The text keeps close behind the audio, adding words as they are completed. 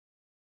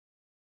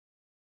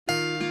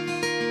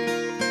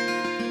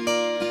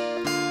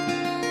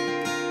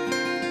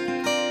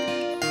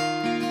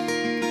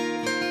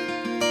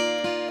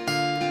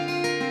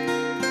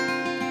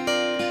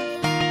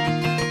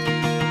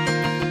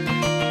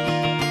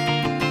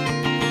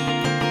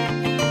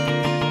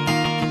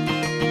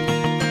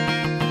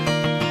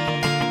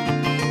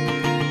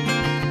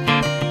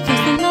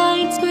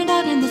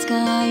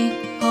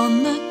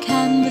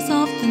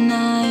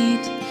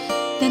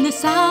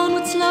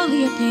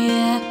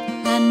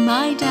and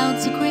my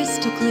doubts are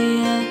crystal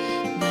clear.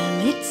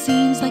 Well, it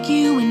seems like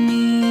you and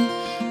me,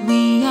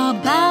 we are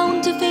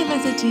bound to fail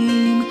as a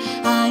team.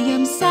 I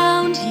am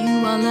sound,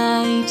 you are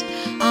light.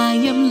 I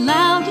am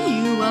loud,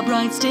 you are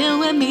bright. Still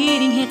we're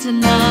meeting here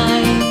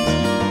tonight.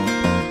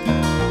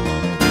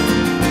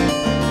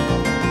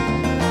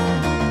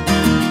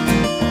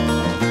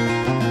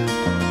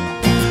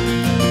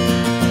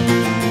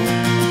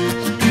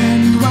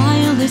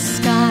 The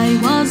sky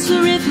was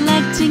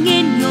reflecting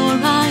in your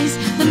eyes.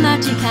 The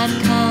magic had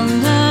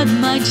colored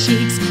my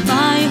cheeks,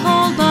 my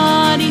whole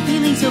body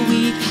feeling so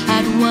weak.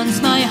 At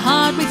once my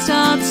heart rate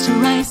starts to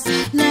race.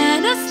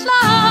 Let us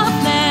laugh,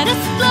 let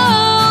us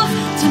glow,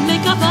 to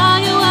make our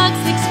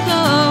fireworks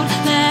explode.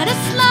 Let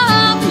us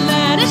laugh,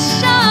 let us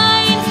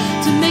shine,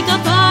 to make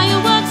our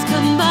fireworks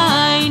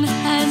combine.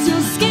 As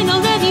your skin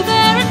already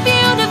fair and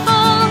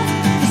beautiful,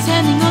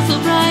 standing also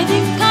bright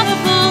and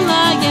colorful,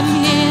 I am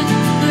here,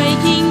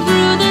 breaking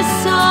through the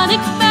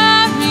sonic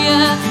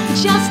barrier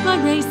just by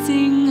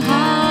racing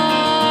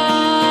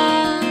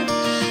hard,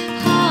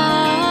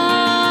 hard.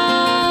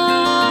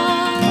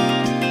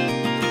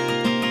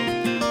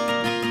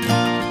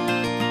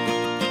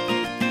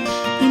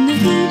 In the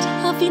heat,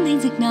 our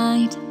feelings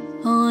ignite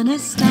on a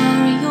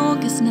starry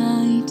August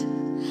night.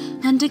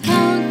 Under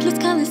countless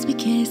colors we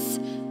kiss.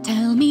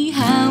 Tell me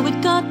how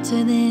it got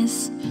to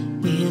this.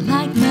 We're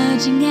like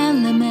merging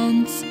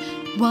elements.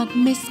 What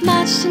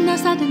mismatched and now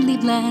suddenly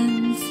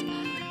blends.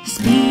 The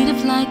speed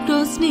of light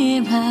grows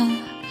nearer.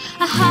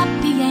 A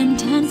happy end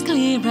turns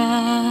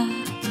clearer.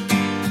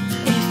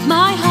 If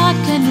my heart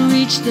can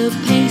reach the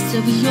pace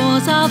of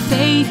yours, our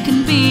fate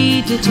can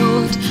be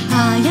detaught.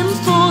 I am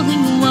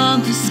falling while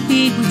the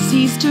speed will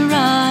cease to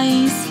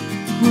rise.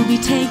 We'll be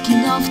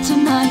taking off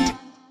tonight.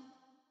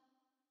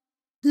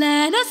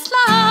 Let us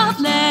laugh,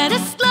 let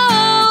us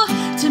glow,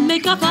 to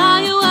make our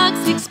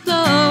fireworks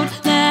explode.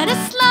 Let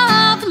us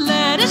laugh,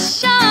 let us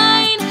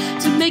shine,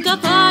 to make our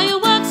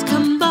fireworks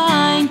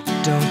combine.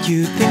 Don't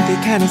you think they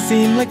kinda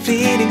seem like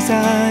fleeting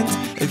signs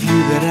of you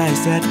that I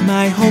set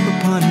my hope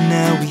upon?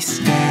 Now we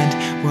stand,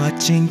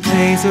 watching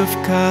plays of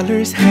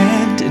colors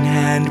hand in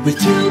hand, with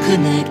two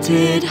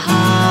connected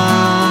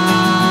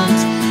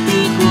hearts,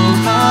 equal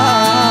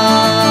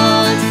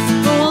hearts.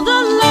 All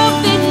the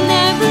love in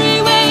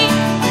every way,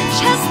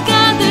 just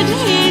gathered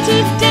here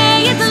today,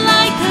 is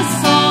like a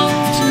song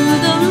to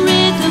the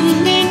rhythm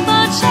in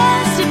our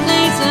chest. It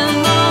plays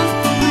along,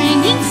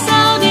 bringing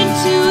sound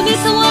into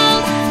this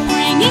world,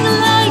 bringing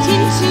light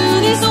into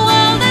this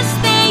world as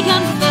they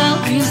unfurl.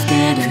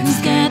 I'm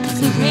scared of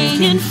the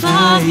rain and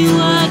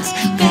fireworks.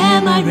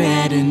 Bear my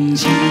red and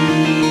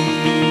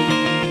jeans.